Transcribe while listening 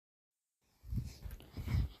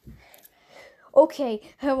Okay,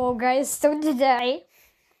 hello guys, so today,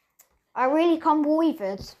 I really can't believe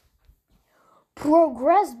it.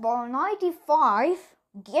 Progressbar 95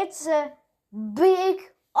 gets a big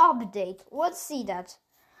update. Let's see that.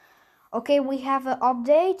 Okay, we have an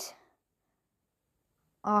update.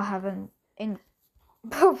 I haven't in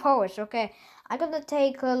Polish. Okay, I'm gonna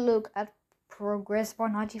take a look at Progressbar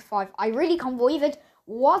 95. I really can't believe it.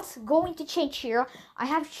 What's going to change here? I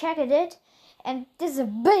have checked it, and this is a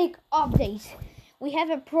big update. We have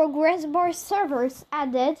a Progressbar servers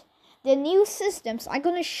added. The new systems. I'm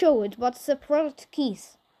gonna show it. What's the product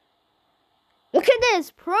keys? Look at this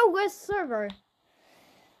Progress server.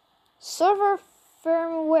 Server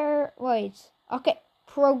firmware. Wait. Okay.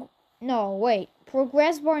 Progressbar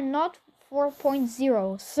not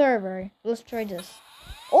 4.0 server. Let's try this.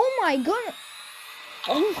 Oh my god.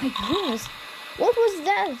 Oh my goodness. What was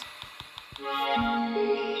that?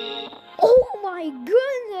 Oh my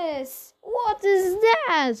goodness. What is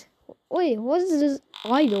that? Wait, what is this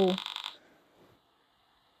idle?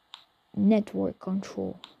 Network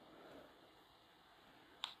control.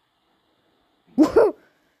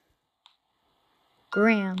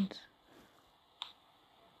 Grand.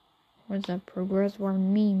 What's that? Progressbar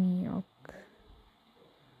meme.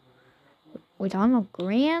 Wait, I'm a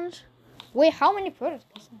grand? Wait, how many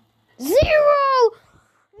products? 0!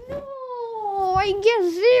 No, I get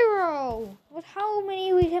 0. But how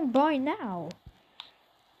many we can buy now?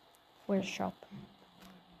 Where's shop?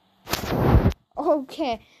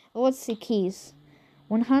 Okay, what's the keys?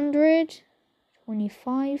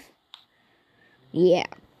 125. Yeah.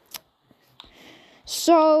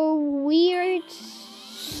 So weird.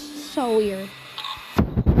 We're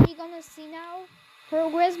gonna see now.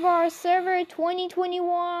 Progressbar server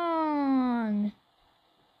 2021.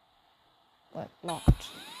 What locked?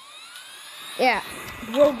 Yeah.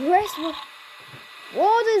 Progressbar.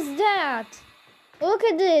 What is that? Look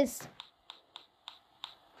at this.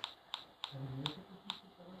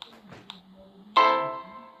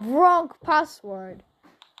 Wrong password.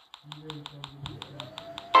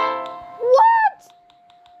 What?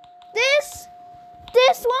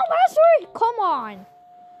 This wrong password? Come on.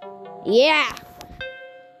 Yeah.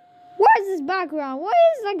 What is this background? Why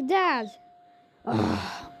is it like that?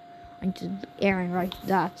 I did Aaron write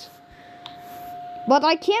that. But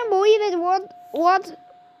I can't believe it.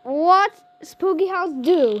 What Spooky House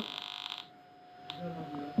do?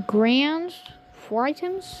 Grand 4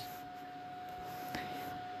 items.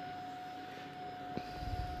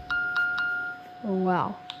 Oh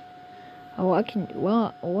wow. Oh, what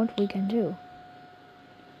we can do?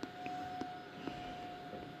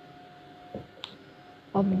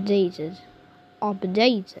 Updated.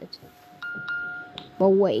 But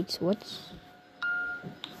wait, what's?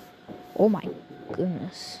 Oh my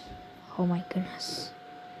goodness.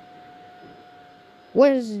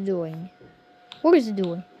 What is it doing? What is it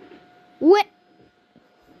doing? What?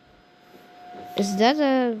 Is that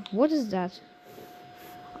a? What is that?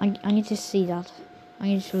 I need to see that. I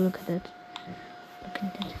need to look at it.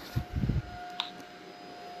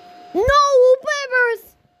 No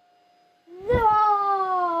wallpapers!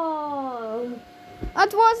 No!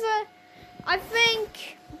 That was a... I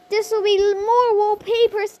think this will be more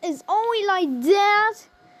wallpapers. It's only like that.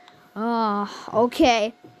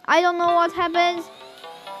 Okay. I don't know what happened.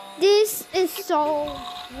 This is so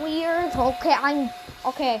weird. Okay.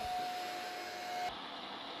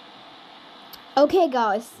 Okay,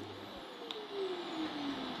 guys.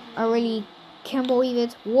 I really can't believe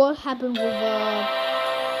it. What happened with the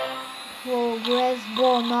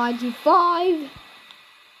Progressbar 95?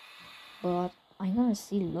 But I'm gonna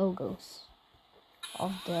see logos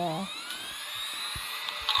of the.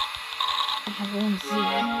 I have 1 0.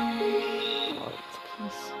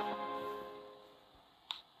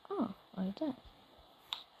 Oh, like that.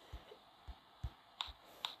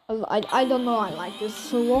 I don't know. I like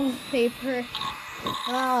this wallpaper.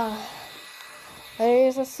 There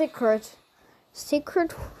is a secret.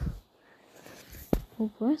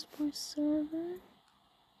 Progressbar server.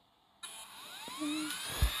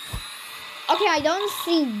 Okay, I don't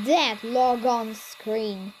see that log on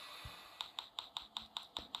screen.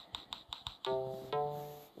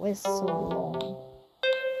 We're so long.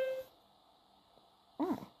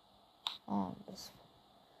 Oh,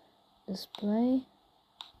 display.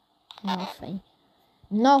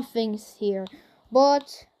 Nothing's here.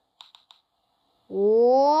 But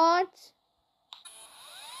what?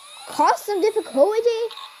 Custom difficulty?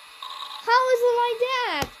 How is it like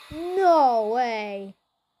that? No way.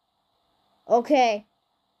 Okay.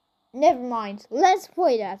 Never mind. Let's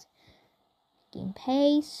play that. Game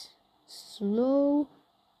pace. Slow.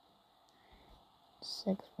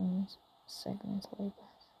 segments like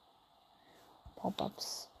that.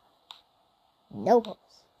 Pop-ups. No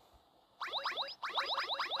pop-ups.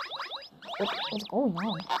 What's going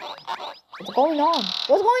on? What's going on?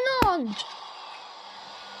 What's going on?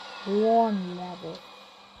 One level.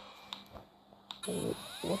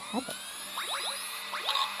 What happened?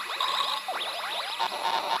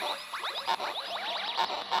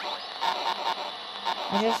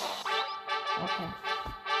 Okay.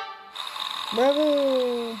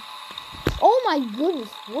 Brother. Oh my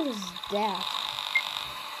goodness, what is that?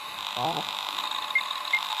 Oh.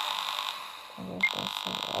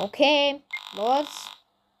 Okay, let's.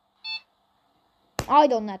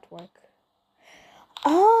 Idle network.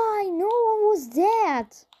 Oh, I know what was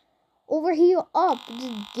that. Over here up,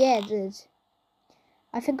 just get it.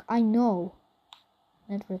 I think I know.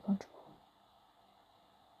 Network control.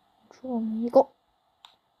 Control me. Go.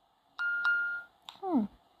 Huh.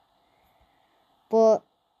 But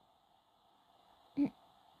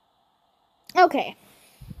okay.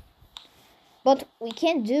 But we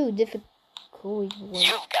can't do difficult work.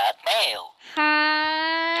 You've got mail.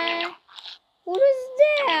 Hi. What is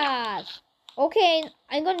that? Okay,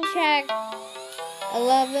 I'm gonna check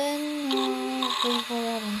 11. Please,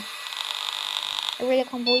 11. I really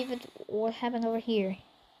can't believe it. What happened over here?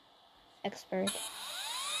 Expert.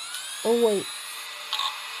 Oh wait.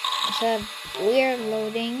 It's a weird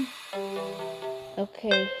loading.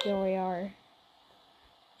 Okay, here we are.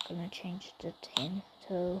 Gonna change the tint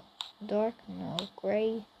to dark, no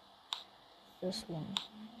gray. This one.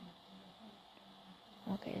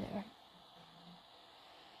 Okay, there.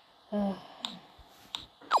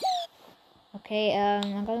 Okay,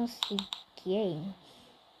 I'm gonna see games.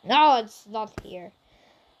 No, it's not here.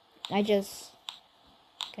 I just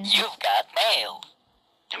You've got mail.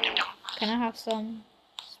 Can I have some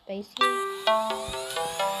space here?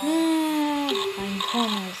 I'm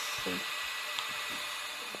gonna see.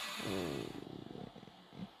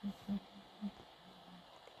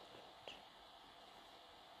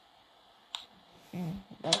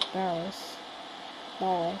 That's Barris.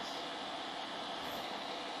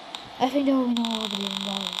 I think that we know all the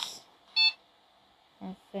Barris.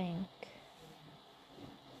 I think.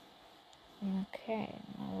 Okay,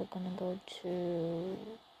 now we're gonna go to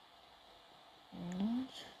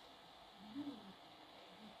not.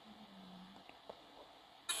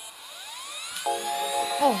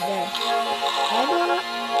 Oh, there.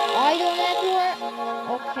 Idle network.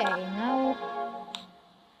 Okay, now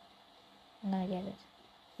I'm gonna get it.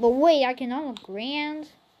 But wait, I can unlock grand.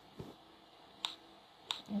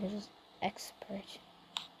 And this is expert.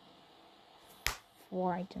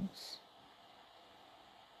 4 items.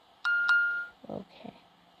 Okay.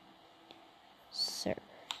 Server.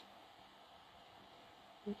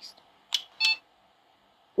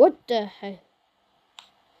 What the heck?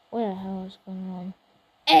 What the hell is going on?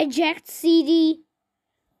 Eject CD.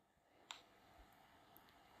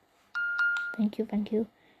 Thank you.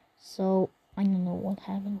 So I don't know what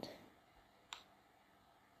happened.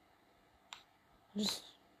 Just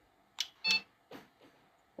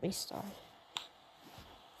restart.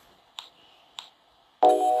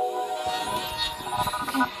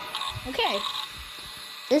 Okay.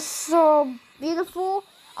 This is so beautiful.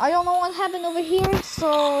 I don't know what happened over here,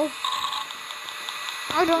 so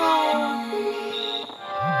I don't know.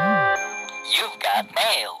 You've got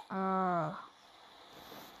mail.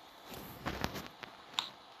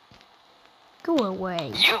 Go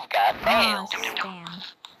away. You've got mail. Spam.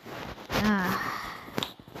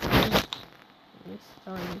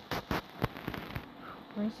 Sorry.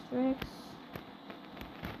 Restricts.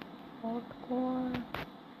 Hardcore.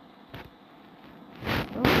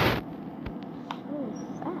 So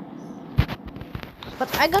fast. But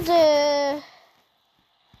I got the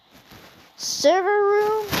server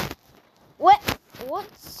room. What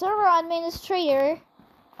server administrator?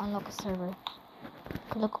 Unlock a server.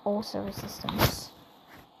 Unlock all server systems.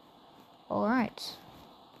 Alright.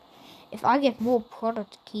 If I get more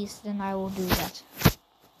product keys, then I will do that.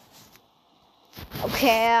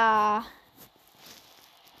 Okay,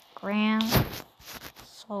 grand.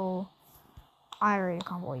 So, I really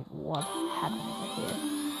can't believe what happened over here.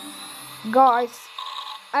 Guys,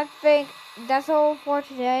 I think that's all for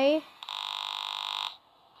today.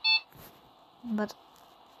 But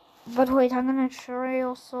wait, I'm gonna try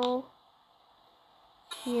also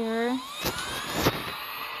here.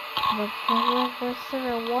 But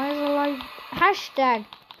why is it like hashtag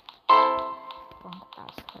wrong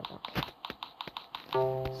password? Okay.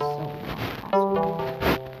 So password.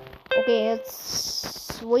 Okay,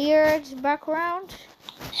 it's weird background.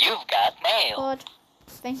 You've got mail. But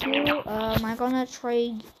thank you. I'm gonna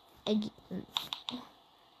try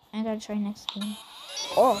I gotta try next game.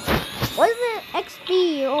 Oh, what's the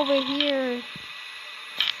XP over here?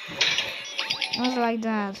 It was like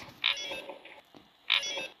that.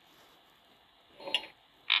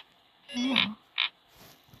 Oh.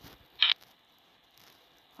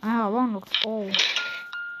 Oh, one looks old.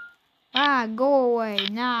 Ah, go away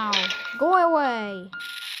now. Go away.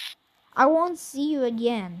 I won't see you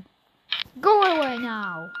again. Go away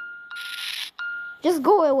now. Just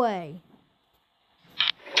go away.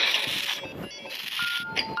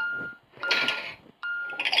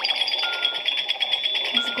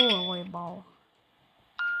 Just go away, ball.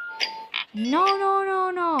 No, no,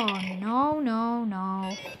 no, no. No, no,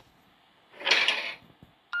 no.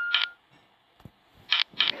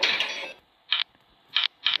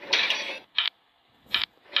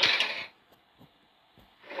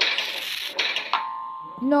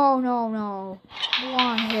 No, no, no.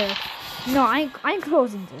 One here. No, I'm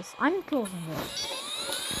closing this. I'm closing this.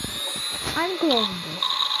 I'm closing this.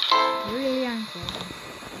 Really, I'm closing.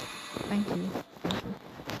 Thank you. Thank you.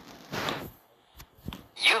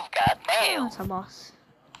 You've got Oh, mail. it's a boss.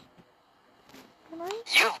 Can I?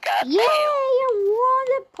 You've got Yay! mail. I won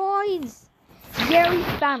the points. Gary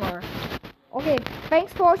Spammer. Okay,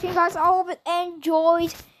 thanks for watching, guys. I hope you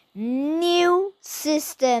enjoyed new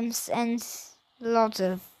systems and lots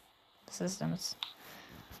of systems.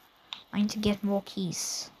 I need to get more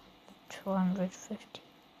keys. 250.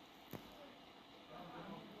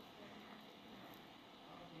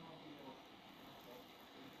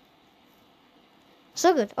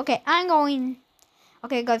 So good. Okay, I'm going.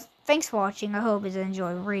 Okay, guys, thanks for watching. I hope you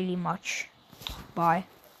enjoyed really much. Bye.